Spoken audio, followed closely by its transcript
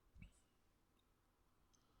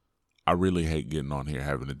I really hate getting on here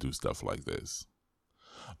having to do stuff like this.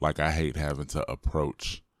 Like, I hate having to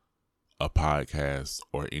approach a podcast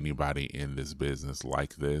or anybody in this business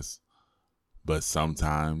like this. But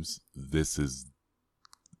sometimes this is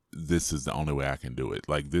the only way I can do it.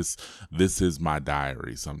 Like, this is my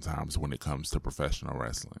diary sometimes when it comes to professional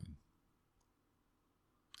wrestling.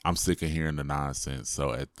 I'm sick of hearing the nonsense.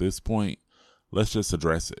 So at this point, let's just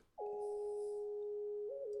address it.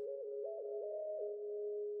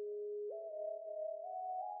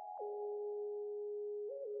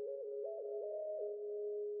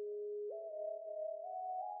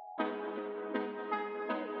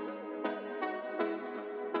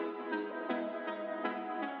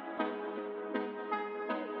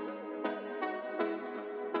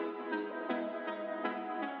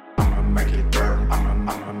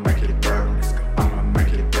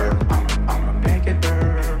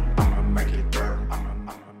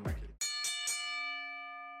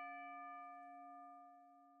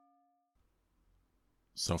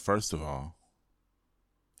 So first of all,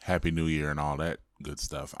 Happy New Year and all that good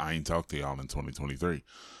stuff. I ain't talked to y'all in 2023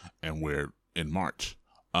 and we're in March.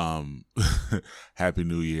 Happy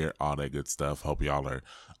New Year, all that good stuff. Hope y'all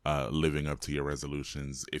are living up to your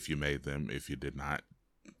resolutions if you made them. If you did not,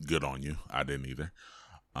 good on you. I didn't either.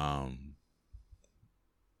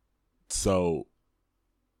 So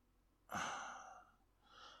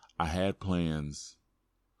I had plans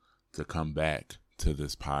to come back to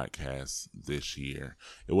this podcast this year.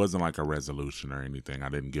 It wasn't like a resolution or anything. I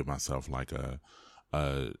didn't give myself like a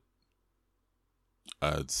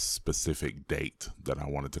specific date that I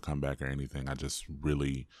wanted to come back or anything. I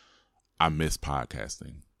miss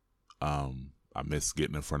podcasting. I miss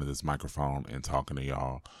getting in front of this microphone and talking to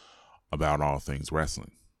y'all about all things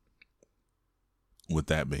wrestling. With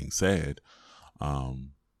that being said,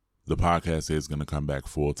 the podcast is going to come back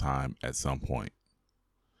full time at some point.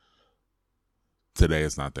 Today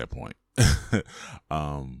is not that point.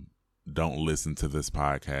 Don't listen to this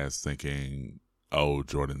podcast thinking, oh,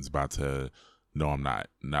 Jordan's about to. No, I'm not.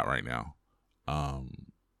 Not right now.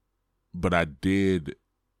 But I did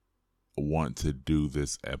want to do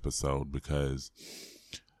this episode because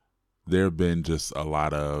there have been just a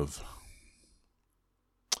lot of,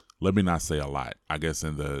 let me not say a lot. I guess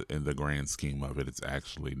in the grand scheme of it, it's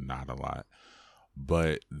actually not a lot.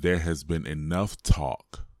 But there has been enough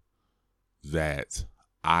talk that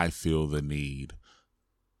I feel the need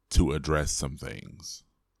to address some things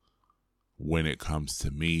when it comes to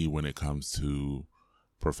me, when it comes to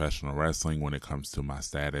professional wrestling, when it comes to my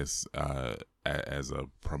status as a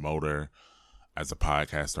promoter, as a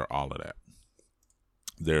podcaster, all of that.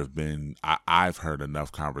 There have been, I've heard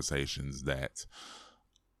enough conversations that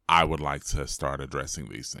I would like to start addressing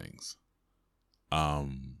these things.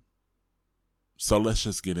 So let's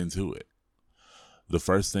just get into it. The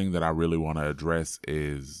first thing that I really want to address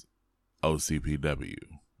is OCPW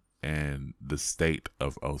and the state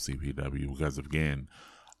of OCPW, because again,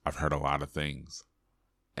 I've heard a lot of things,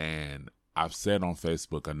 and I've said on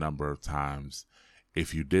Facebook a number of times,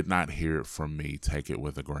 if you did not hear it from me, take it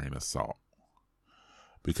with a grain of salt,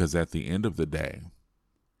 because at the end of the day,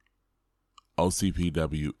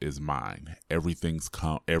 OCPW is mine. Everything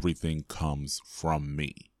comes from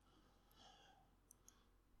me.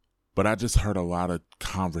 But I just heard a lot of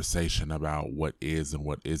conversation about what is and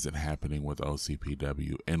what isn't happening with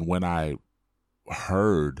OCPW. And when I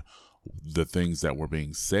heard the things that were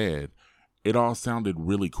being said, it all sounded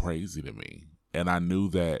really crazy to me. And I knew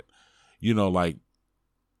that, like,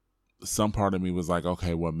 some part of me was like,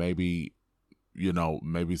 okay, well, maybe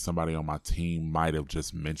somebody on my team might have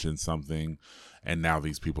just mentioned something and now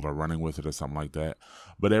these people are running with it or something like that.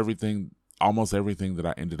 But almost everything that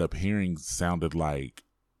I ended up hearing sounded like,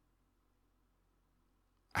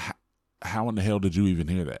 how in the hell did you even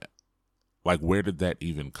hear that? Like, where did that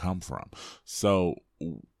even come from? So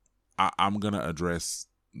I'm going to address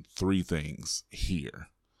 3 things here.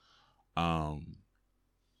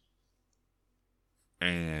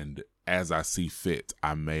 And as I see fit,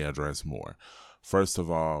 I may address more. First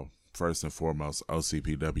of all, first and foremost,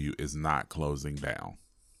 OCPW is not closing down.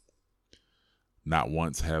 Not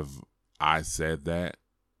once have I said that.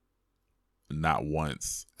 Not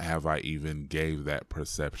once have I even gave that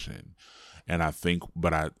perception. And I think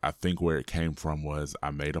where it came from was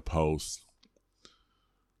I made a post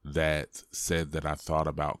that said that I thought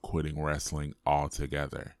about quitting wrestling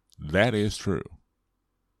altogether. That is true.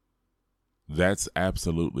 That's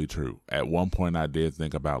absolutely true. At one point I did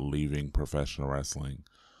think about leaving professional wrestling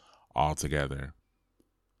altogether.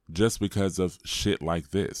 Just because of shit like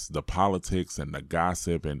this, the politics and the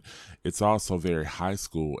gossip, and it's also very high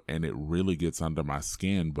school and it really gets under my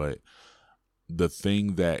skin. But the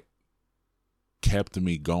thing that kept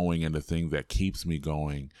me going and the thing that keeps me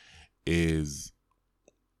going is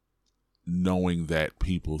knowing that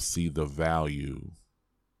people see the value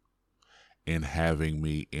in having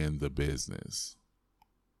me in the business.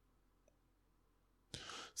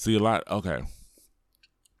 See, a lot of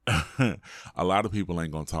people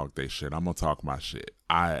ain't gonna talk their shit. I'm gonna talk my shit.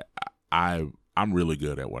 I'm really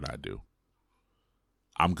good at what I do.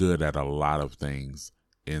 I'm good at a lot of things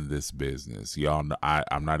in this business. Y'all know,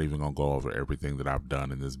 I'm not even gonna go over everything that I've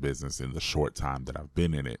done in this business in the short time that I've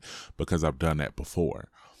been in it, because I've done that before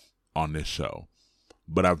on this show.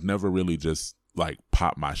 But I've never really just like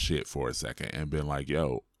popped my shit for a second and been like,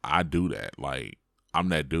 yo, I do that. Like, I'm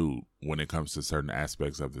that dude when it comes to certain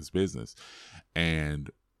aspects of this business. And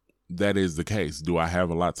that is the case. Do I have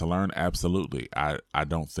a lot to learn? Absolutely. I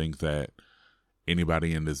don't think that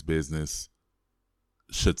anybody in this business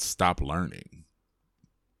should stop learning.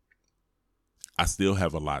 I still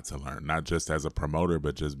have a lot to learn, not just as a promoter,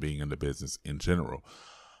 but just being in the business in general.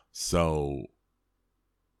 So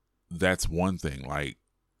that's one thing. Like,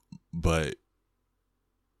 but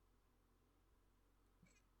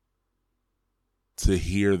to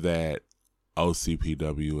hear that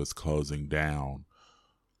OCPW is closing down,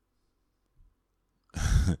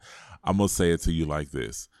 I'm going to say it to you like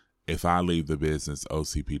this. If I leave the business,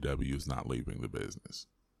 OCPW is not leaving the business.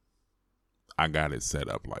 I got it set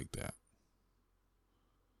up like that.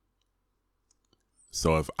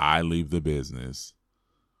 So if I leave the business,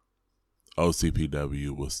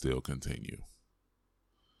 OCPW will still continue.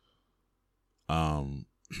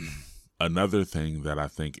 Another thing that I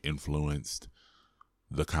think influenced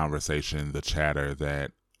the conversation, the chatter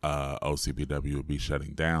that OCPW would be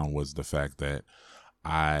shutting down, was the fact that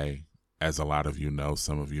I, as a lot of you know,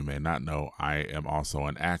 some of you may not know, I am also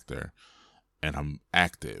an actor, and I'm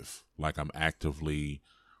active. Like, I'm actively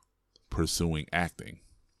pursuing acting.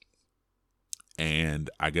 And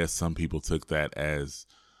I guess some people took that as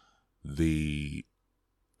a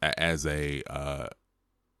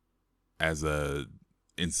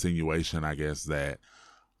insinuation, I guess, that,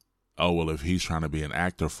 oh, well, if he's trying to be an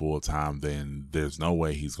actor full time, then there's no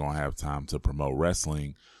way he's going to have time to promote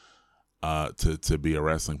wrestling, to be a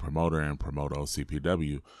wrestling promoter and promote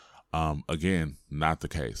OCPW. Again, not the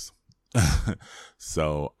case.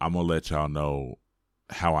 So I'm going to let y'all know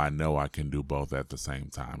how I know I can do both at the same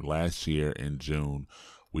time. Last year in June,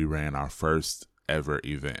 we ran our first ever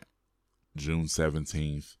event. June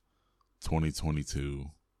 17th,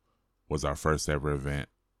 2022 was our first ever event,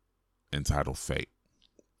 entitled Fate.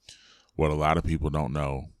 What a lot of people don't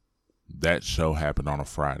know, that show happened on a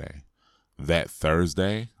Friday. That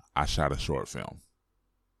Thursday, I shot a short film.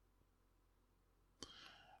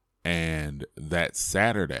 And that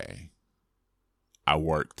Saturday, I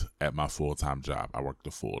worked at my full-time job. I worked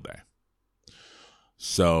a full day.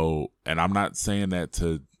 So, and I'm not saying that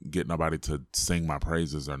to get nobody to sing my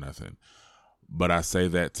praises or nothing, but I say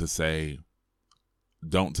that to say,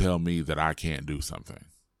 don't tell me that I can't do something,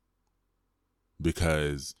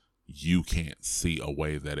 because you can't see a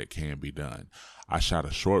way that it can be done. I shot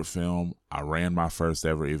a short film, I ran my first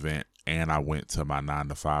ever event, and I went to my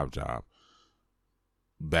 9-to-5 job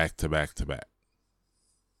back to back to back.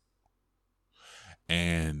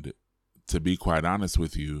 And to be quite honest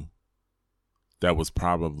with you, that was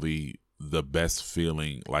probably the best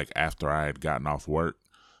feeling. Like, after I had gotten off work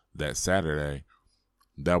that Saturday,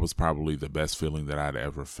 that was probably the best feeling that I'd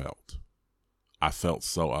ever felt. I felt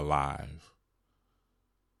so alive,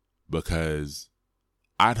 because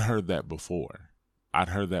I'd heard that before. I'd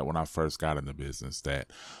heard that when I first got in the business, that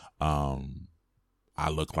I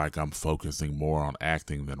look like I'm focusing more on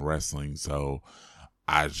acting than wrestling. So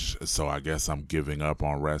I guess I'm giving up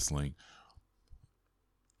on wrestling.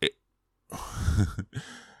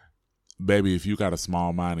 Baby, if you got a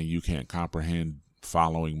small mind and you can't comprehend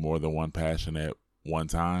following more than one passion at one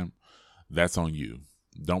time, that's on you.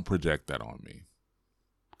 Don't project that on me,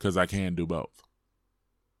 because I can do both.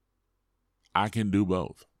 I can do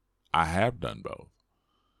both. I have done both.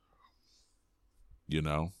 You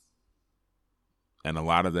know? And a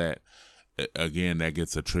lot of that, again, that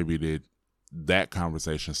gets attributed. That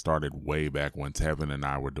conversation started way back when Tevin and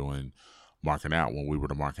I were doing Marking Out, when we were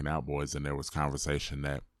the Marking Out boys, and there was conversation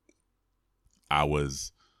that I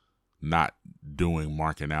was not doing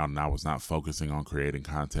Marking Out, and I was not focusing on creating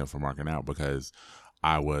content for Marking Out because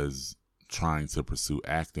I was trying to pursue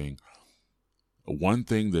acting. One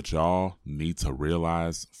thing that y'all need to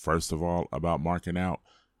realize, first of all, about Marking Out,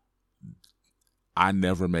 I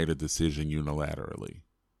never made a decision unilaterally.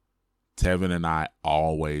 Tevin and I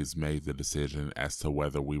always made the decision as to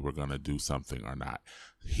whether we were going to do something or not.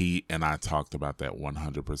 He and I talked about that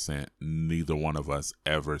 100%. Neither one of us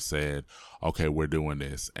ever said, okay, we're doing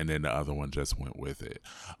this, and then the other one just went with it.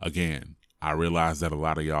 Again, I realize that a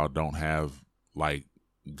lot of y'all don't have like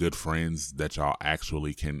good friends that y'all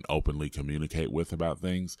actually can openly communicate with about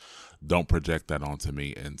things. Don't project that onto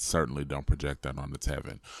me, and certainly don't project that onto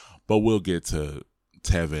Tevin. But we'll get to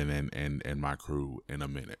Tevin and my crew in a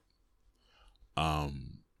minute.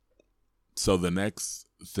 So the next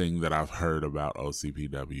thing that I've heard about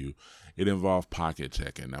OCPW, it involved pocket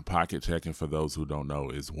checking. Now, pocket checking, for those who don't know,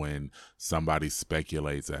 is when somebody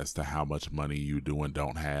speculates as to how much money you do and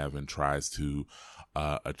don't have and tries to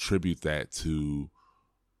attribute that to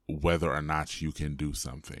whether or not you can do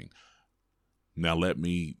something. Now, let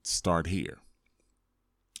me start here.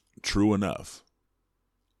 True enough,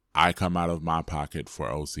 I come out of my pocket for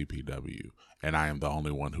OCPW, and I am the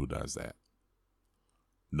only one who does that.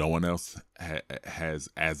 No one else has,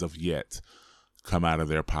 as of yet, come out of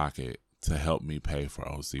their pocket to help me pay for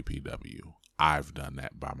OCPW. I've done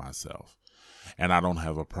that by myself. And I don't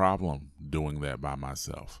have a problem doing that by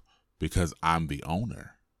myself because I'm the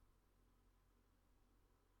owner.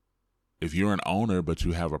 If you're an owner but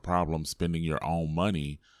you have a problem spending your own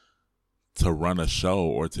money to run a show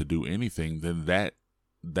or to do anything, then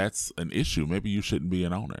that's an issue. Maybe you shouldn't be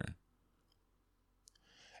an owner.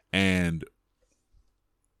 And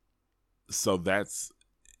so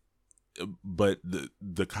but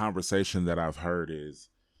the conversation that I've heard is,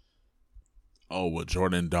 oh, well,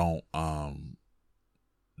 Jordan ain't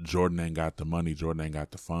got the money, Jordan ain't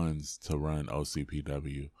got the funds to run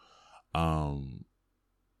OCPW.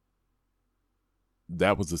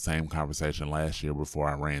 That was the same conversation last year before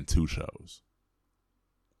I ran 2 shows.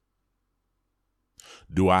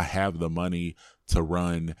 Do I have the money to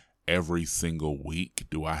run every single week?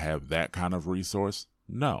 Do I have that kind of resource?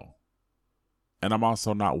 No. And I'm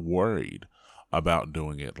also not worried about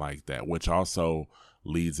doing it like that, which also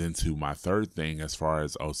leads into my third thing as far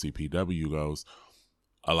as OCPW goes.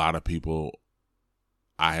 A lot of people,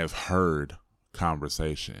 I have heard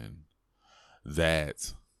conversation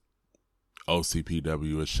that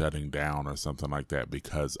OCPW is shutting down or something like that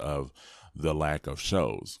because of the lack of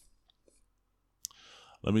shows.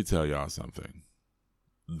 Let me tell y'all something.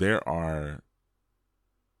 There are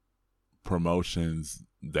promotions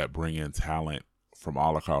that bring in talent from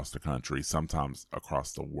all across the country, sometimes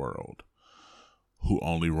across the world, who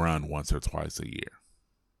only run once or twice a year.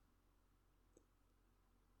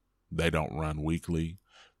 They don't run weekly.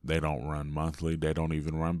 They don't run monthly. They don't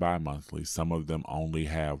even run bi-monthly. Some of them only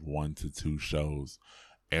have 1 to 2 shows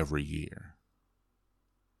every year.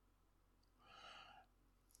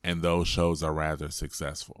 And those shows are rather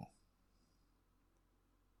successful.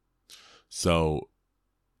 So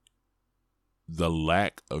the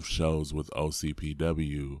lack of shows with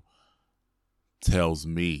OCPW tells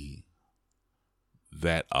me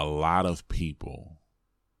that a lot of people,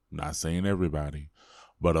 I'm not saying everybody,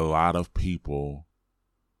 but a lot of people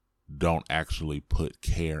don't actually put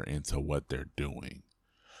care into what they're doing.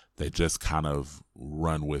 They just kind of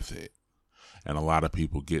run with it. And a lot of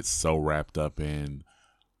people get so wrapped up in,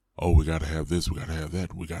 oh, we got to have this, we got to have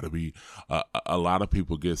that, we got to be, a lot of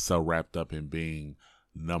people get so wrapped up in being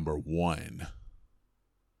number one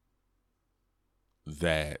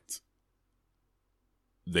that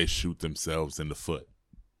they shoot themselves in the foot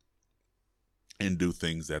and do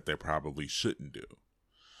things that they probably shouldn't do.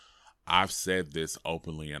 I've said this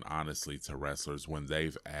openly and honestly to wrestlers when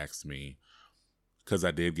they've asked me, because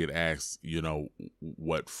I did get asked,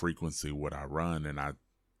 what frequency would I run? And I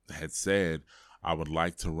had said I would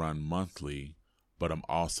like to run monthly, but I'm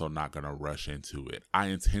also not going to rush into it. I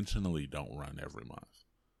intentionally don't run every month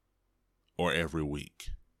or every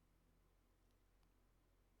week,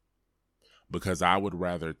 because I would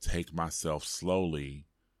rather take myself slowly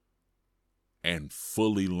and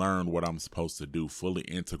fully learn what I'm supposed to do, fully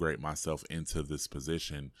integrate myself into this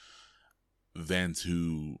position, than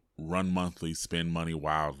to run monthly, spend money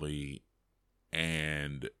wildly,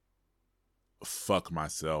 and fuck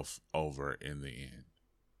myself over in the end.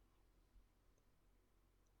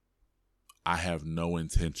 I have no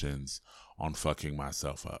intentions on fucking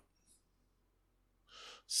myself up.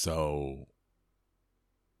 So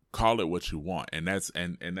call it what you want. And that's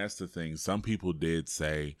the thing. Some people did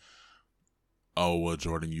say, oh, well,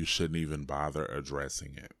 Jordan, you shouldn't even bother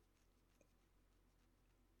addressing it.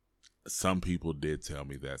 Some people did tell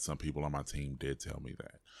me that. Some people on my team did tell me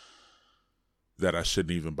that I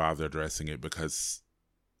shouldn't even bother addressing it, because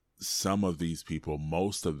some of these people,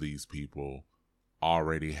 most of these people,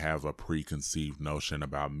 already have a preconceived notion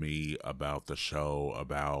about me, about the show,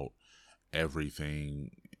 about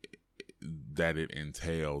everything. that it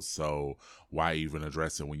entails. So why even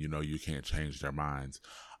address it when you know you can't change their minds?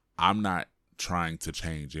 I'm not trying to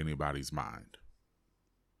change anybody's mind.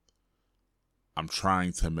 I'm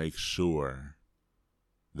trying to make sure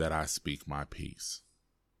that I speak my piece,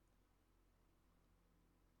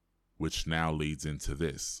 which now leads into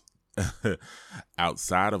this.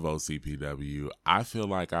 Outside of OCPW, I feel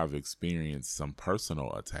like I've experienced some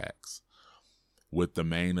personal attacks, with the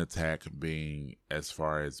main attack being as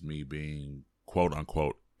far as me being quote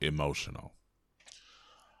unquote emotional.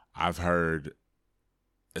 I've heard,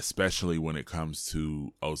 especially when it comes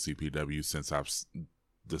to OCPW, since I've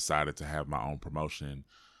decided to have my own promotion,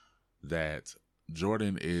 that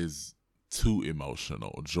Jordan is too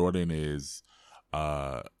emotional. Jordan is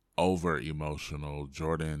over emotional.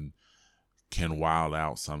 Jordan can wild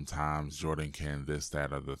out sometimes. Jordan can this,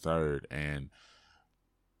 that, or the third. And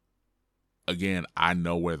again, I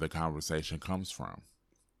know where the conversation comes from.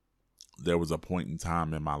 There was a point in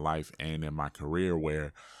time in my life and in my career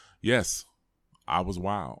where, yes, I was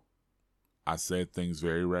wild. I said things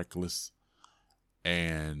very reckless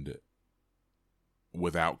and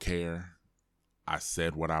without care. I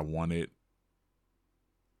said what I wanted,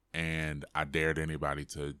 and I dared anybody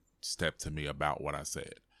to step to me about what I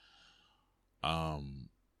said. I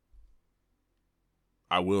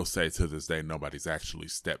will say to this day, nobody's actually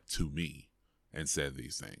stepped to me and said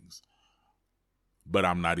these things, but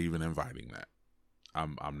I'm not even inviting that.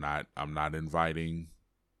 I'm not inviting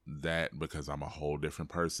that, because I'm a whole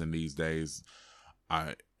different person these days.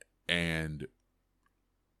 And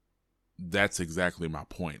that's exactly my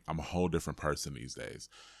point. I'm a whole different person these days.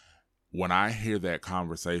 When I hear that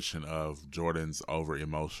conversation of Jordan's over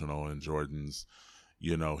emotional and Jordan's,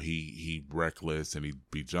 he reckless and he'd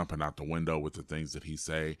be jumping out the window with the things that he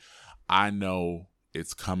say, I know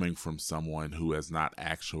it's coming from someone who has not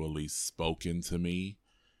actually spoken to me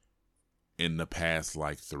in the past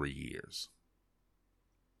 3 years.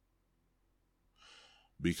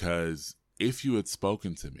 Because if you had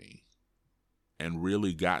spoken to me and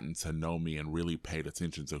really gotten to know me and really paid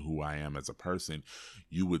attention to who I am as a person,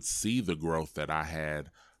 you would see the growth that I had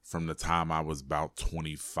from the time I was about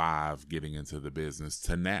 25 getting into the business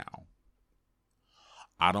to now.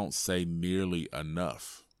 I don't say nearly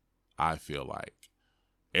enough, I feel like.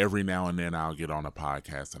 Every now and then I'll get on a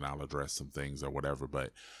podcast and I'll address some things or whatever,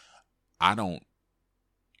 but I don't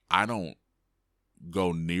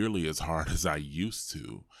go nearly as hard as I used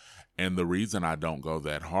to. And the reason I don't go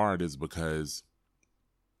that hard is because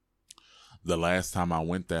the last time I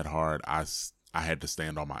went that hard, I had to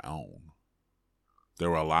stand on my own. There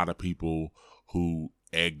were a lot of people who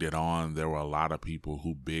egged it on. There were a lot of people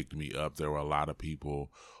who bigged me up. There were a lot of people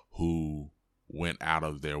who went out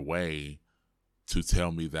of their way to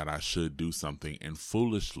tell me that I should do something. And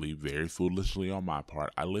foolishly, very foolishly on my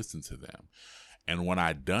part, I listened to them. And when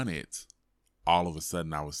I done it, all of a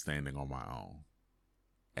sudden I was standing on my own.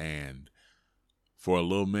 And for a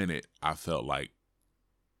little minute, I felt like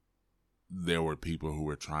there were people who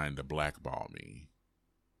were trying to blackball me,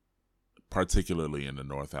 particularly in the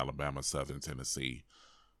North Alabama, Southern Tennessee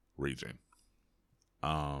region.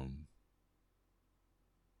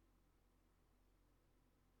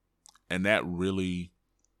 And that really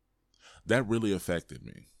affected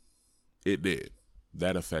me. It did.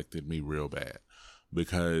 That affected me real bad,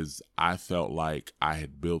 because I felt like I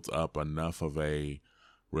had built up enough of a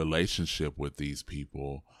relationship with these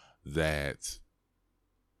people that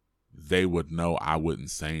they would know I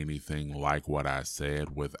wouldn't say anything like what I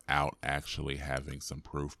said without actually having some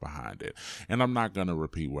proof behind it. And I'm not going to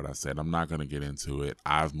repeat what I said. I'm not going to get into it.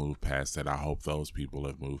 I've moved past it. I hope those people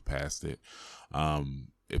have moved past it.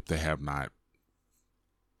 If they have not,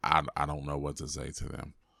 I don't know what to say to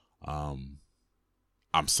them.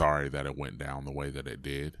 I'm sorry that it went down the way that it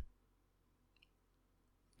did.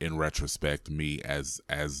 In retrospect, me as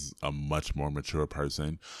a much more mature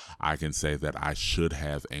person, I can say that I should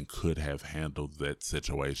have and could have handled that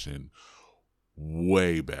situation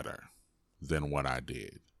way better than what I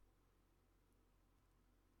did.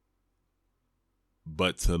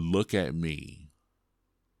 But to look at me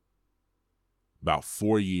about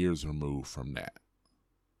 4 years removed from that,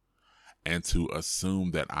 and to assume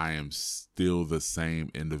that I am still the same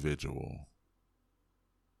individual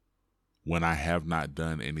when I have not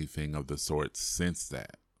done anything of the sort since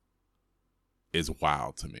that, is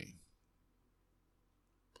wild to me.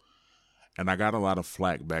 And I got a lot of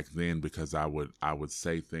flack back then because I would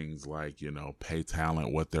say things like, pay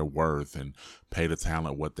talent what they're worth and pay the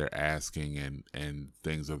talent what they're asking and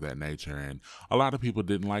things of that nature. And a lot of people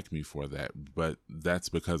didn't like me for that, but that's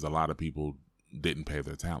because a lot of people didn't pay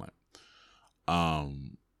their talent.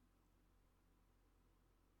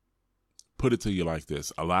 put it to you like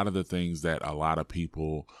this. A lot of the things that a lot of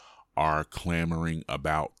people are clamoring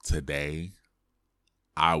about today,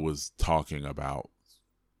 I was talking about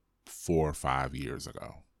 4 or 5 years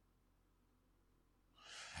ago.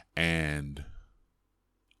 And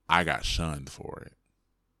I got shunned for it.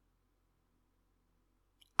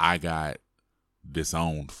 I got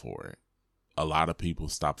disowned for it. A lot of people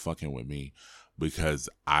stopped fucking with me because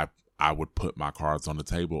I would put my cards on the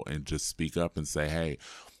table and just speak up and say, hey,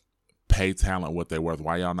 pay talent what they're worth.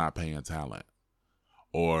 Why y'all not paying talent?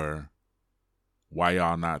 Or why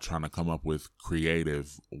y'all not trying to come up with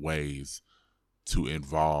creative ways to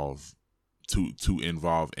involve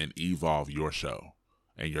and evolve your show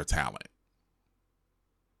and your talent?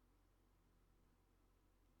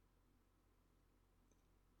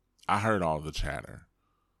 I heard all the chatter.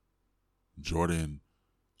 Jordan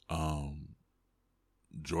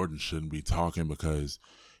shouldn't be talking because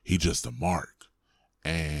he just a mark,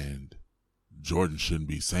 and Jordan shouldn't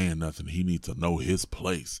be saying nothing. He needs to know his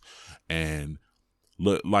place. And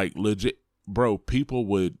like legit, bro, people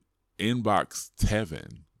would inbox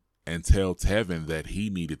Tevin and tell Tevin that he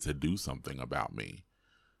needed to do something about me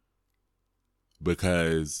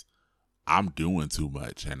because I'm doing too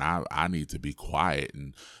much and I need to be quiet.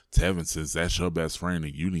 And Tevin says, that's your best friend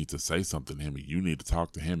and you need to say something to him and you need to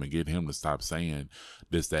talk to him and get him to stop saying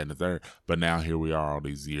this, that, and the third. But now here we are all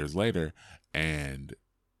these years later, and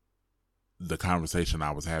the conversation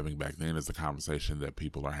I was having back then is the conversation that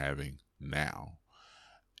people are having now.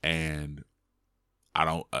 And I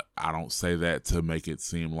don't say that to make it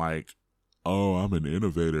seem like, oh, I'm an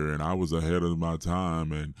innovator and I was ahead of my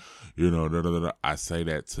time and, you know, da, da, da, da. I say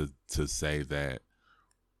that to say that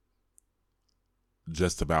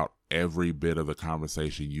just about every bit of the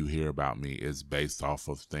conversation you hear about me is based off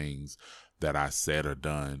of things that I said or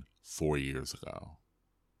done 4 years ago.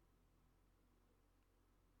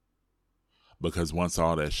 Because once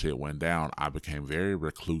all that shit went down, I became very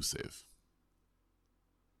reclusive.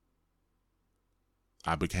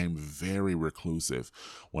 I became very reclusive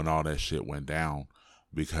when all that shit went down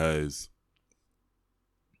because,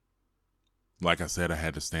 like I said, I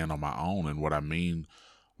had to stand on my own. And what I mean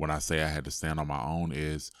when I say I had to stand on my own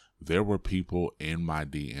is there were people in my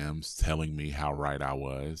DMs telling me how right I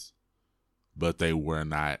was, but they were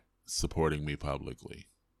not supporting me publicly.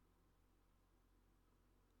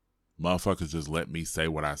 Motherfuckers just let me say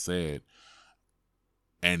what I said.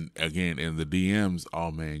 And again, in the DMs, oh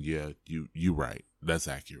man, yeah, you right. That's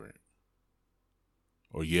accurate.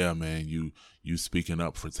 Or yeah, man, you speaking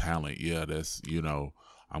up for talent. Yeah, that's, you know,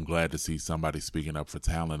 I'm glad to see somebody speaking up for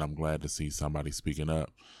talent. I'm glad to see somebody speaking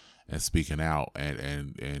up and speaking out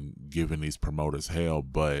and giving these promoters hell,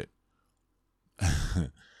 but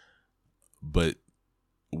but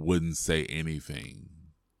wouldn't say anything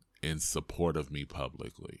in support of me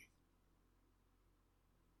publicly.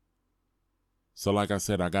 So like I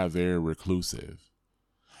said, I got very reclusive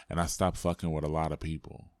and I stopped fucking with a lot of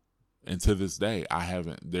people. And to this day, I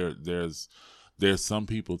haven't, there's some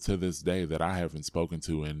people to this day that I haven't spoken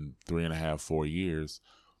to in 3.5, 4 years.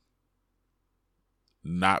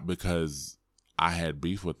 Not because I had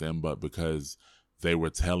beef with them, but because they were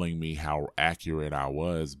telling me how accurate I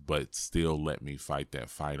was, but still let me fight that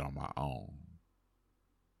fight on my own.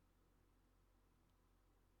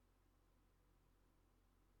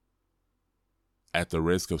 At the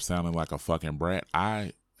risk of sounding like a fucking brat,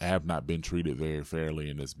 I have not been treated very fairly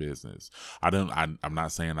in this business. I'm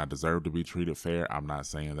not saying I deserve to be treated fair. I'm not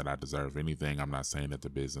saying that I deserve anything. I'm not saying that the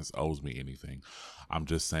business owes me anything. I'm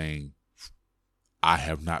just saying I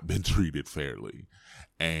have not been treated fairly.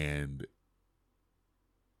 And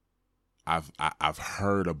I've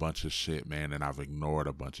heard a bunch of shit, man, and I've ignored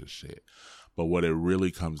a bunch of shit. But what it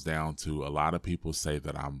really comes down to, a lot of people say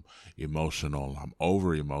that I'm emotional, I'm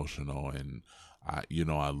over emotional, and I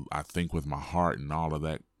think with my heart and all of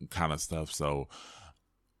that kind of stuff. So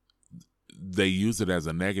they use it as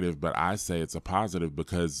a negative, but I say it's a positive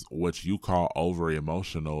because what you call over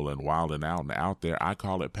emotional and wild and out there, I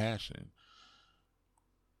call it passion.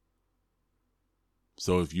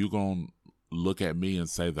 So if you're going to look at me and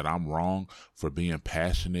say that I'm wrong for being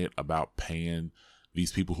passionate about paying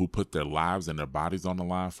these people who put their lives and their bodies on the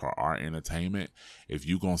line for our entertainment, if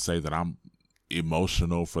you're going to say that I'm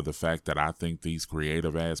emotional for the fact that I think these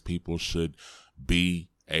creative ass people should be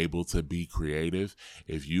able to be creative,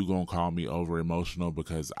 if you gonna call me over emotional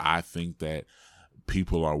because I think that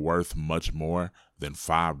people are worth much more than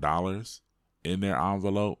 $5 in their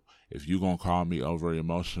envelope, if you gonna call me over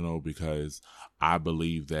emotional because I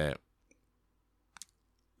believe that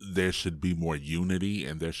there should be more unity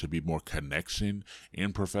and there should be more connection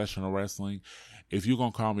in professional wrestling, if you're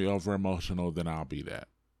gonna call me over emotional, then I'll be that.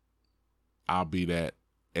 I'll be that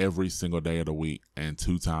every single day of the week and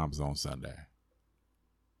 2 times on Sunday.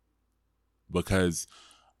 Because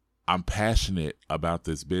I'm passionate about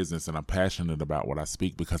this business and I'm passionate about what I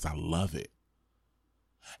speak because I love it.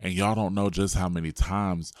 And y'all don't know just how many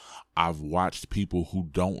times I've watched people who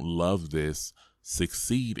don't love this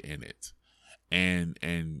succeed in it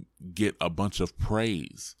and get a bunch of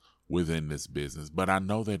praise within this business. But I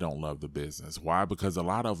know they don't love the business. Why? Because a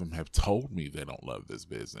lot of them have told me they don't love this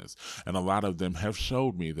business. And a lot of them have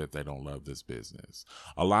showed me that they don't love this business.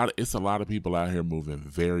 It's a lot of people out here moving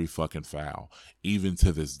very fucking foul, even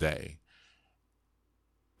to this day.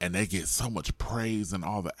 And they get so much praise and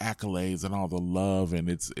all the accolades and all the love, and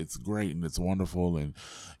it's great and it's wonderful and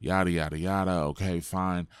yada, yada, yada. Okay,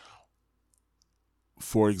 fine.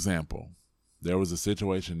 For example, there was a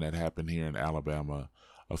situation that happened here in Alabama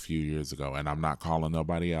a few years ago, and I'm not calling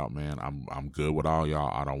nobody out, man. I'm good with all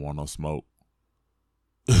y'all. I don't want no smoke.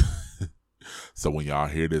 So when y'all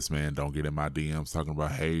hear this, man, don't get in my DMs talking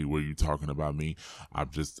about, hey, were you talking about me?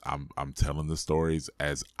 I'm telling the stories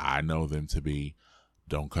as I know them to be.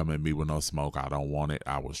 Don't come at me with no smoke. I don't want it.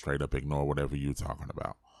 I will straight up ignore whatever you're talking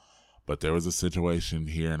about. But there was a situation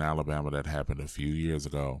here in Alabama that happened a few years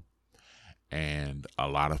ago, and a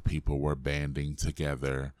lot of people were banding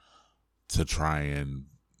together to try and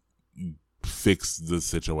fix the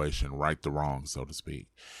situation, right the wrong, so to speak.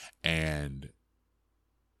 And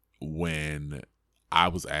when I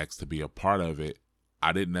was asked to be a part of it,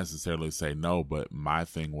 I didn't necessarily say no, but my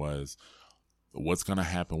thing was, what's going to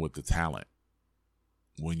happen with the talent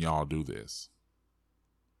when y'all do this?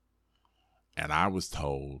 And I was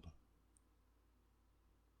told,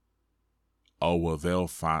 oh, well,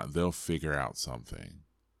 they'll figure out something.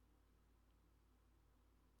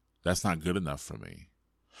 That's not good enough for me.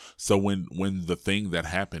 So when the thing that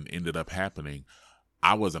happened ended up happening,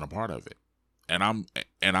 I wasn't a part of it. And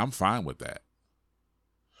I'm fine with that.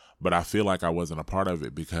 But I feel like I wasn't a part of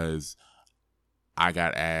it because I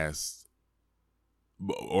got asked,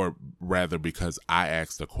 or rather because I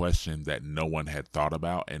asked a question that no one had thought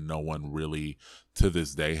about, and no one really to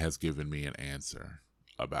this day has given me an answer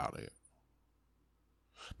about it.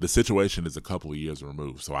 The situation is a couple of years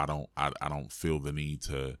removed, so I don't feel the need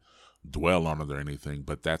to dwell on it or anything,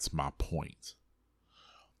 but that's my point.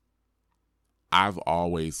 I've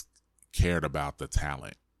always cared about the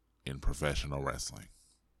talent in professional wrestling.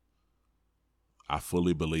 I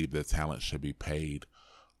fully believe that talent should be paid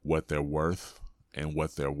what they're worth, and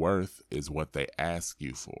what they're worth is what they ask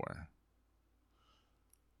you for.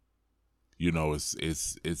 You know,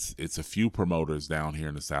 it's a few promoters down here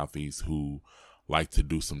in the Southeast who like to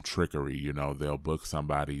do some trickery. You know, they'll book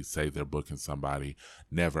somebody, say they're booking somebody,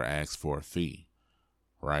 never ask for a fee,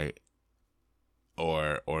 right?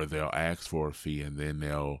 Or they'll ask for a fee, and then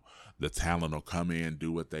the talent will come in,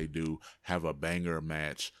 do what they do, have a banger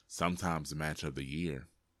match, sometimes match of the year,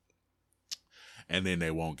 and then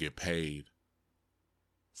they won't get paid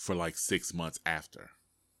for like 6 months after.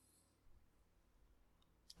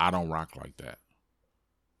 I don't rock like that.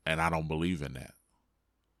 And I don't believe in that.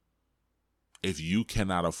 If you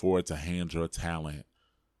cannot afford to hand your talent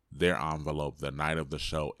their envelope the night of the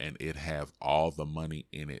show and it have all the money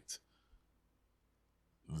in it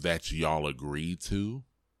that y'all agreed to,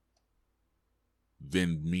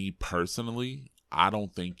 then me personally, I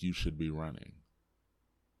don't think you should be running.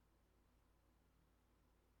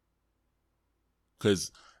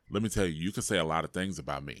 Because let me tell you, you can say a lot of things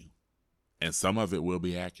about me, and some of it will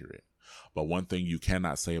be accurate. But one thing you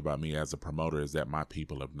cannot say about me as a promoter is that my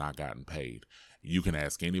people have not gotten paid. You can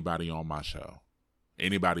ask anybody on my show,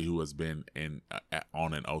 anybody who has been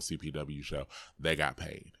on an OCPW show, they got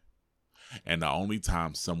paid. And the only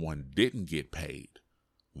time someone didn't get paid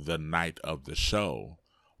the night of the show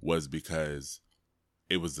was because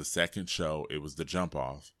it was the second show, it was the jump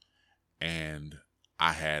off, and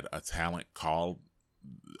I had a talent called.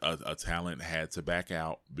 A talent had to back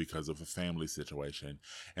out because of a family situation.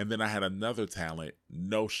 And then I had another talent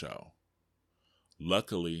no show.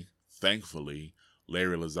 Luckily, thankfully,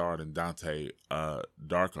 Larry Lazard and Dante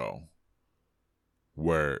Darko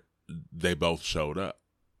they both showed up.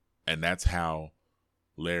 And that's how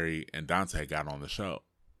Larry and Dante got on the show,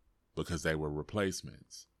 because they were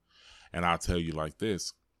replacements. And I'll tell you like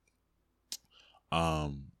this.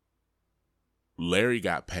 Larry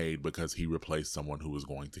got paid because he replaced someone who was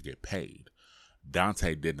going to get paid.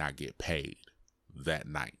 Dante did not get paid that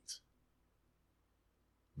night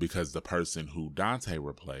because the person who Dante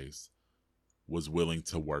replaced was willing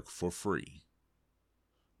to work for free.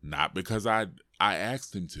 Not because I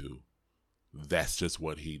asked him to. That's just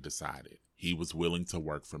what he decided. He was willing to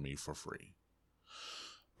work for me for free.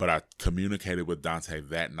 But I communicated with Dante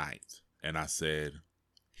that night, And I said,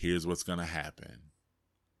 here's what's going to happen.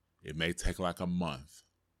 It may take like a month,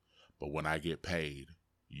 but when I get paid,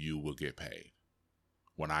 you will get paid.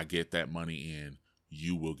 When I get that money in,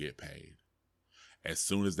 you will get paid. As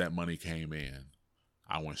soon as that money came in,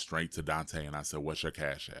 I went straight to Dante and I said, what's your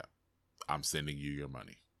Cash App? I'm sending you your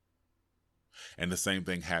money. And the same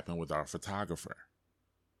thing happened with our photographer,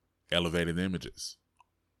 Elevated Images.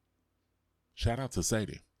 Shout out to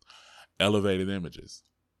Sadie. Elevated Images.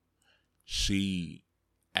 She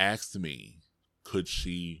asked me, could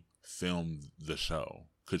she film the show?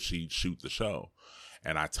 Could she shoot the show?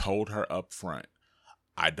 And I told her up front,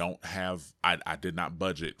 I did not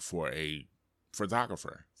budget for a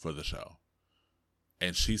photographer for the show.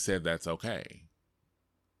 And she said that's okay.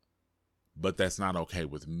 But that's not okay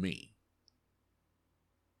with me.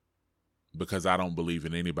 Because I don't believe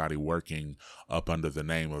in anybody working up under the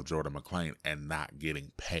name of Jordan McClain and not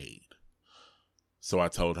getting paid. So I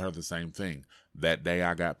told her the same thing. That day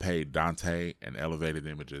I got paid, Dante and Elevated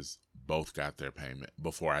Images both got their payment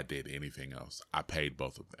before I did anything else. I paid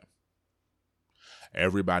both of them.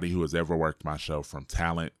 Everybody who has ever worked my show, from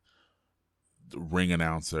talent, ring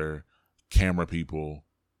announcer, camera people,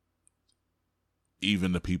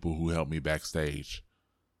 even the people who helped me backstage,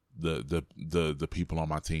 the people on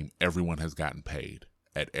my team, everyone has gotten paid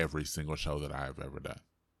at every single show that I have ever done.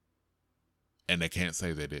 And they can't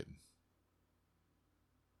say they didn't.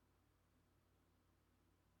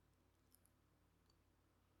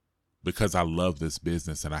 Because I love this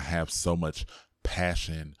business and I have so much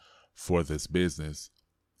passion for this business,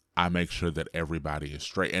 I make sure that everybody is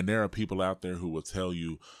straight. And there are people out there who will tell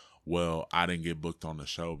you, well, I didn't get booked on the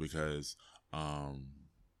show because,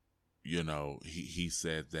 he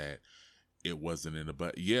said that it wasn't in the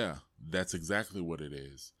budget. Yeah, that's exactly what it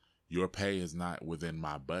is. Your pay is not within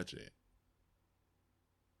my budget.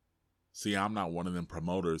 See, I'm not one of them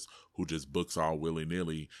promoters who just books all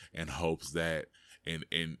willy-nilly in hopes that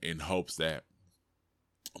in hopes that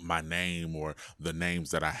my name or the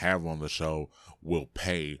names that I have on the show will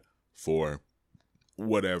pay for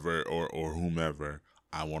whatever or whomever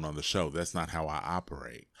I want on the show. That's not how I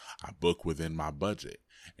operate. I book within my budget.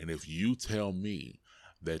 And if you tell me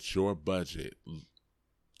that your budget,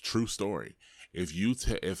 true story,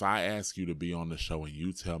 if I ask you to be on the show and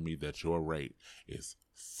you tell me that your rate is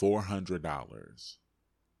 $400,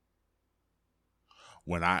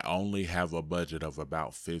 when I only have a budget of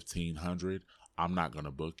about $1,500, I'm not going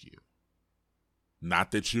to book you.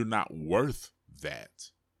 Not that you're not worth that.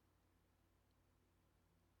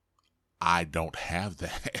 I don't have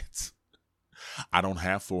that. I don't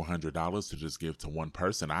have $400 to just give to one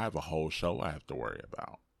person. I have a whole show I have to worry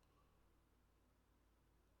about.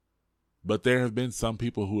 But there have been some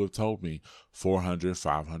people who have told me $400,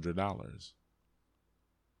 $500.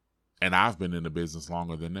 And I've been in the business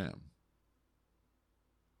longer than them.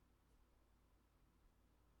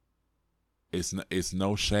 It's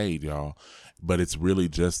no shade, y'all, but it's really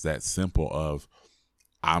just that simple of,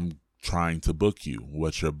 I'm trying to book you.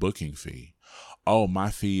 What's your booking fee? Oh, my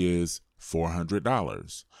fee is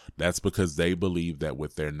 $400. That's because they believe that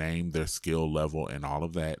with their name, their skill level, and all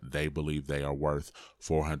of that, they believe they are worth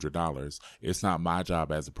 $400. It's not my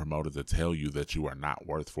job as a promoter to tell you that you are not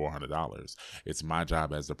worth $400. It's my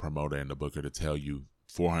job as a promoter and the booker to tell you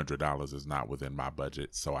 $400 is not within my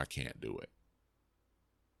budget, so I can't do it.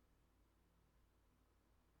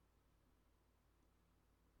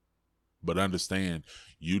 But understand,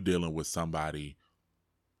 you dealing with somebody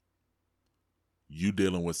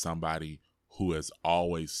who has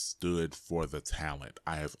always stood for the talent.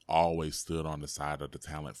 I have always stood on the side of the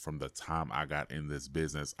talent from the time I got in this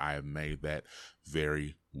business. I have made that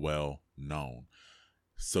very well known.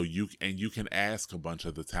 So you can ask a bunch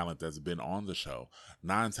of the talent that's been on the show.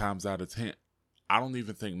 9 times out of 10, I don't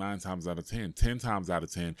even think 9 times out of 10, 10 times out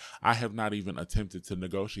of 10, I have not even attempted to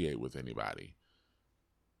negotiate with anybody.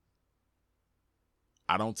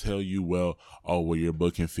 I don't tell you, well, your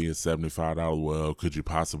booking fee is $75. Well, could you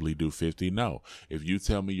possibly do $50? No. If you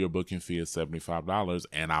tell me your booking fee is $75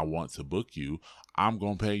 and I want to book you, I'm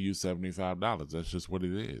going to pay you $75. That's just what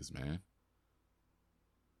it is, man.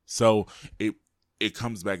 So it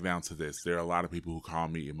comes back down to this. There are a lot of people who call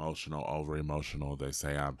me emotional, over emotional. They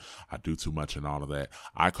say I do too much and all of that.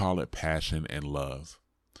 I call it passion and love.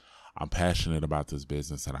 I'm passionate about this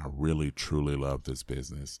business and I really, truly love this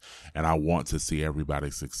business. And I want to see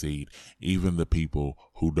everybody succeed, even the people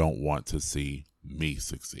who don't want to see me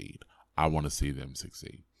succeed. I want to see them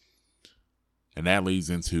succeed. And that leads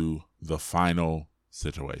into the final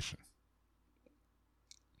situation.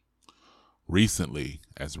 Recently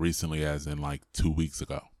as in like 2 weeks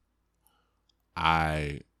ago,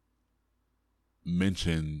 I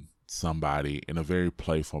mentioned somebody in a very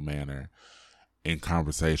playful manner in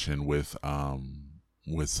conversation with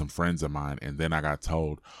some friends of mine, and then I got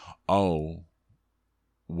told, "Oh,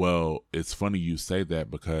 well, it's funny you say that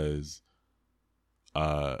because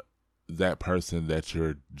that person that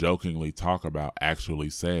you're jokingly talk about actually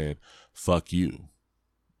said fuck you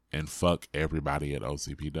and fuck everybody at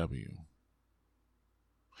OCPW."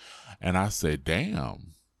 And I said,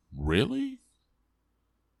 "Damn, really?"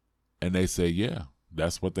 And they said, "Yeah,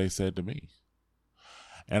 that's what they said to me."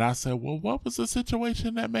 And I said, "Well, what was the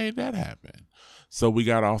situation that made that happen?" So we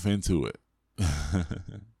got off into it.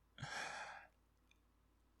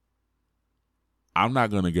 I'm not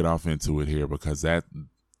going to get off into it here because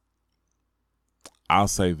I'll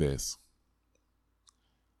say this.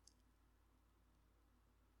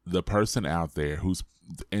 The person out there who's,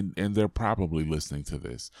 and they're probably listening to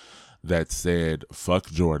this, that said, fuck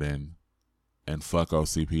Jordan and fuck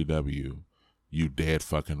OCPW, you dead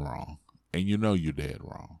fucking wrong. And you know you dead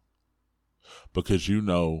wrong. Because you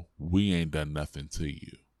know we ain't done nothing to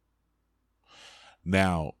you.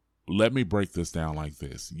 Now, let me break this down like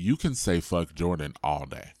this. You can say fuck Jordan all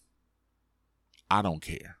day. I don't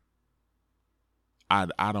care.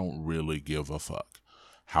 I don't really give a fuck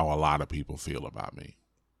how a lot of people feel about me.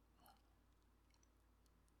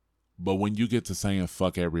 But when you get to saying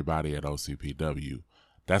fuck everybody at OCPW,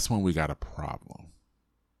 that's when we got a problem.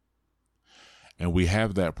 And we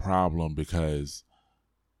have that problem because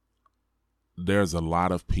there's a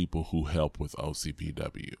lot of people who help with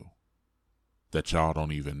OCPW that y'all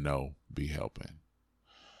don't even know be helping.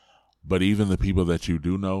 But even the people that you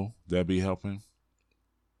do know that be helping,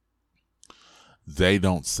 they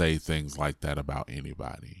don't say things like that about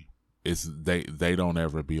anybody. They don't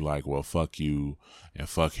ever be like, well, fuck you and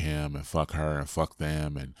fuck him and fuck her and fuck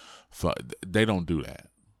them and fuck. They don't do that.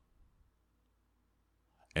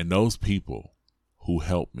 And those people who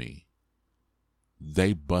help me,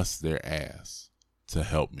 they bust their ass to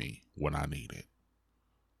help me when I need it.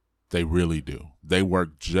 They really do. They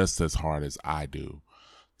work just as hard as I do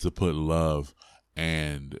to put love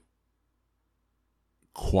and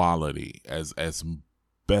quality, as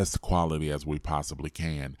best quality as we possibly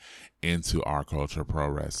can, into our culture pro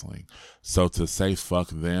wrestling. So to say fuck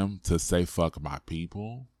them, to say fuck my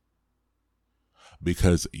people,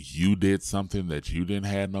 because you did something that you didn't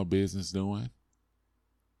have no business doing,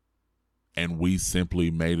 and we simply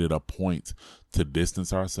made it a point to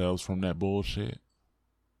distance ourselves from that bullshit,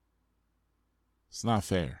 it's not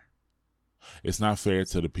fair. It's not fair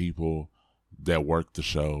to the people that work the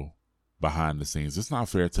show behind the scenes. It's not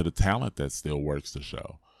fair to the talent that still works the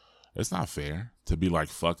show. It's not fair to be like,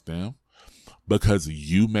 fuck them, because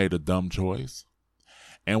you made a dumb choice.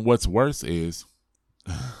 And what's worse is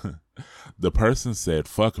the person said,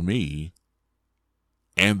 fuck me,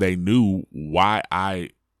 and they knew why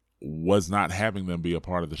I was not having them be a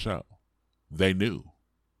part of the show. They knew.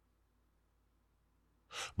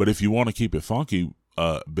 But if you want to keep it funky,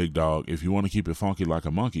 big dog, if you want to keep it funky like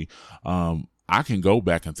a monkey, I can go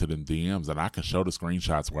back into the DMs and I can show the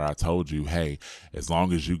screenshots where I told you, hey, as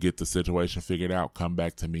long as you get the situation figured out, come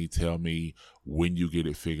back to me, tell me when you get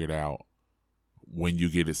it figured out, when you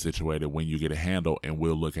get it situated, when you get it handled, and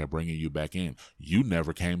we'll look at bringing you back in. You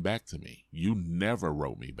never came back to me. You never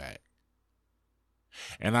wrote me back.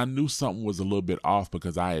 And I knew something was a little bit off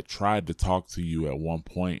because I had tried to talk to you at one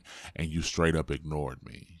point and you straight up ignored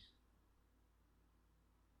me.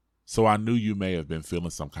 So I knew you may have been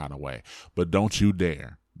feeling some kind of way. But don't you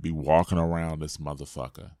dare be walking around this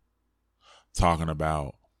motherfucker talking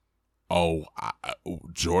about, oh,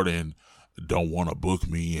 Jordan don't want to book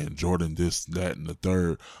me and Jordan this, that, and the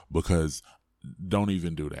third, because don't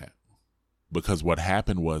even do that. Because what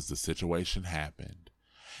happened was the situation happened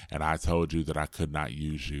and I told you that I could not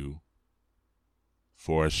use you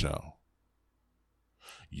for a show.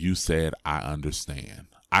 You said, I understand.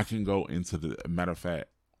 I can go into the matter of fact,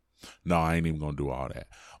 no, I ain't even going to do all that.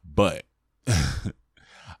 But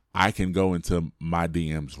I can go into my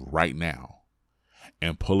DMs right now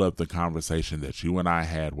and pull up the conversation that you and I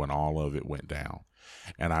had when all of it went down.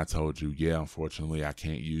 And I told you, yeah, unfortunately, I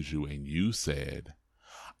can't use you. And you said,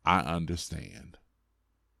 I understand.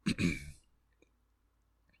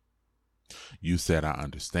 You said, I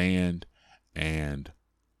understand. And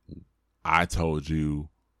I told you,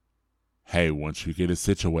 hey, once you get it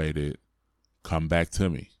situated, come back to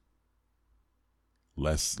me.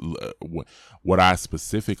 What I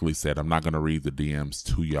specifically said, I'm not going to read the DMs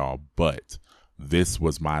to y'all, but this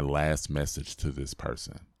was my last message to this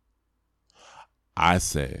person. I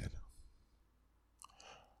said,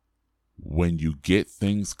 when you get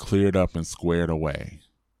things cleared up and squared away,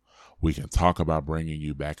 we can talk about bringing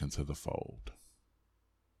you back into the fold.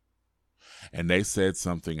 And they said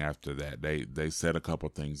something after that. They said a couple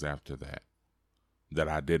things after that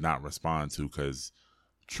I did not respond to because,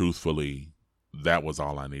 truthfully, that was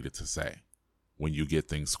all I needed to say. When you get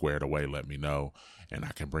things squared away, let me know, and I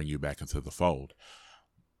can bring you back into the fold.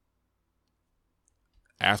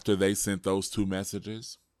 After they sent those 2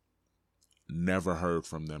 messages, never heard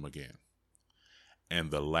from them again. And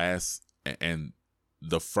the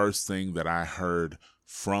first thing that I heard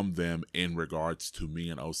from them in regards to me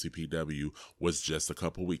and OCPW was just a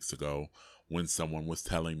couple weeks ago when someone was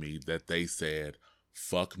telling me that they said,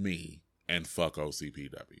 fuck me and fuck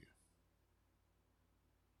OCPW.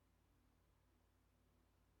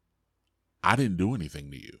 I didn't do anything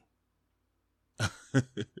to you.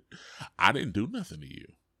 I didn't do nothing to you.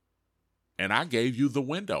 And I gave you the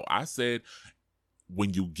window. I said,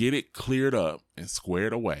 when you get it cleared up and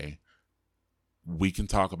squared away, we can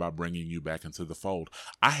talk about bringing you back into the fold.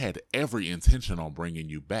 I had every intention on bringing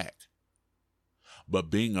you back. But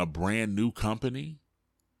being a brand new company,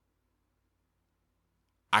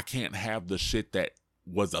 I can't have the shit that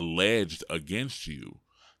was alleged against you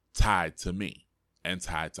tied to me and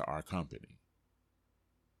tied to our company.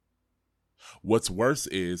 What's worse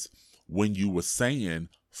is when you were saying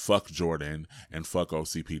fuck Jordan and fuck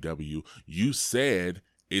OCPW, you said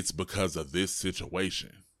it's because of this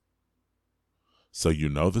situation. So you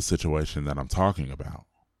know the situation that I'm talking about,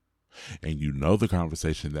 and you know the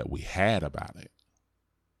conversation that we had about it.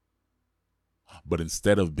 But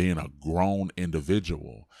instead of being a grown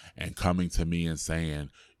individual and coming to me and saying,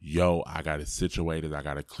 yo, I got it situated, I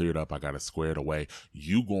got it cleared up, I got it squared away,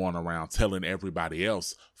 you going around telling everybody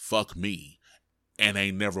else, fuck me, and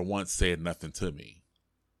ain't never once said nothing to me.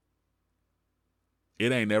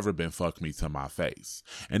 It ain't never been fuck me to my face.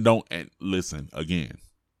 And listen, again,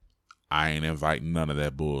 I ain't inviting none of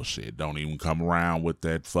that bullshit. Don't even come around with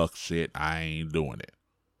that fuck shit. I ain't doing it.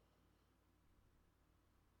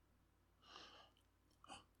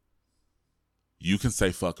 You can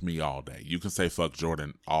say fuck me all day. You can say fuck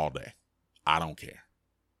Jordan all day. I don't care.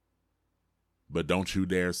 But don't you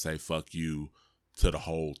dare say fuck you to the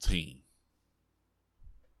whole team.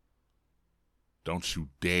 Don't you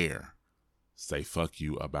dare say fuck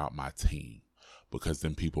you about my team, because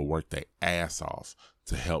then people work their ass off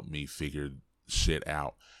to help me figure shit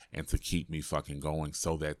out and to keep me fucking going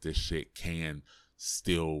so that this shit can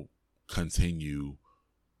still continue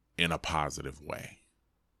in a positive way.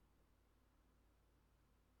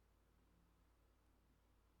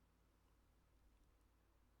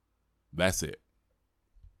 That's it.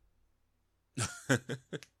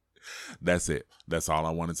 That's it. That's all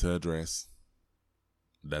I wanted to address.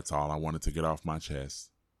 That's all I wanted to get off my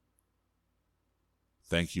chest.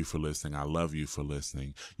 Thank you for listening. I love you for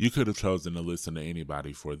listening. You could have chosen to listen to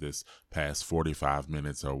anybody for this past 45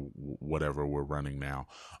 minutes or whatever we're running now.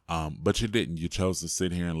 But you didn't. You chose to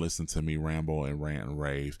sit here and listen to me ramble and rant and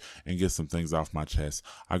rave and get some things off my chest.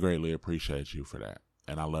 I greatly appreciate you for that.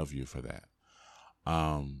 And I love you for that.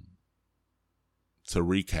 To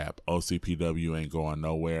recap, OCPW ain't going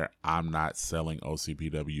nowhere. I'm not selling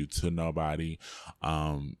OCPW to nobody.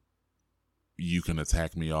 You can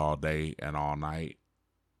attack me all day and all night.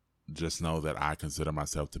 Just know that I consider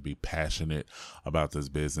myself to be passionate about this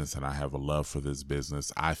business, and I have a love for this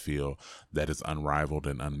business. I feel that it's unrivaled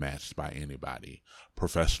and unmatched by anybody.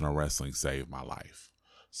 Professional wrestling saved my life.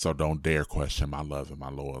 So don't dare question my love and my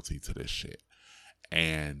loyalty to this shit.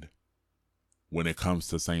 And when it comes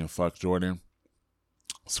to saying fuck Jordan,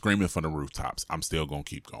 screaming from the rooftops, I'm still going to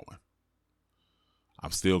keep going.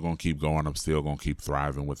 I'm still going to keep going. I'm still going to keep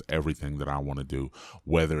thriving with everything that I want to do,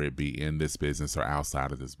 whether it be in this business or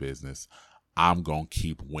outside of this business. I'm going to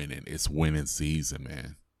keep winning. It's winning season,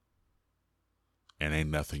 man. And ain't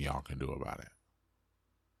nothing y'all can do about it.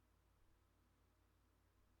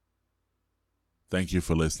 Thank you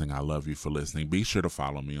for listening. I love you for listening. Be sure to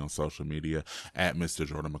follow me on social media at Mr.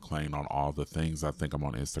 Jordan McClain on all the things. I think I'm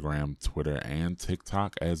on Instagram, Twitter, and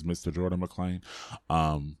TikTok as Mr. Jordan McClain.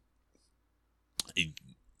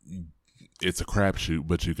 It's a crapshoot,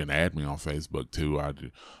 but you can add me on Facebook too.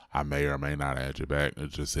 I may or may not add you back. It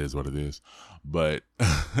just is what it is. But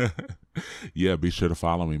yeah, be sure to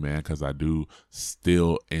follow me, man, because I do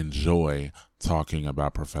still enjoy talking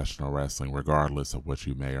about professional wrestling, regardless of what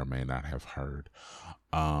you may or may not have heard.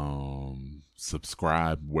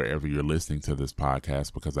 Subscribe wherever you're listening to this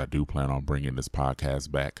podcast, because I do plan on bringing this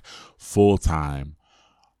podcast back full time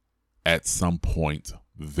at some point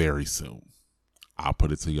very soon. I'll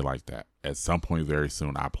put it to you like that. At some point very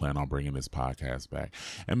soon, I plan on bringing this podcast back.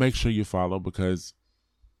 And make sure you follow, because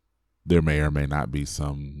there may or may not be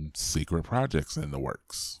some secret projects in the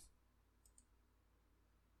works.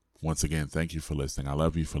 Once again, thank you for listening. I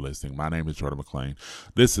love you for listening. My name is Jordan McClain.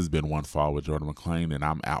 This has been One Fall with Jordan McClain, and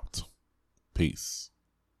I'm out. Peace.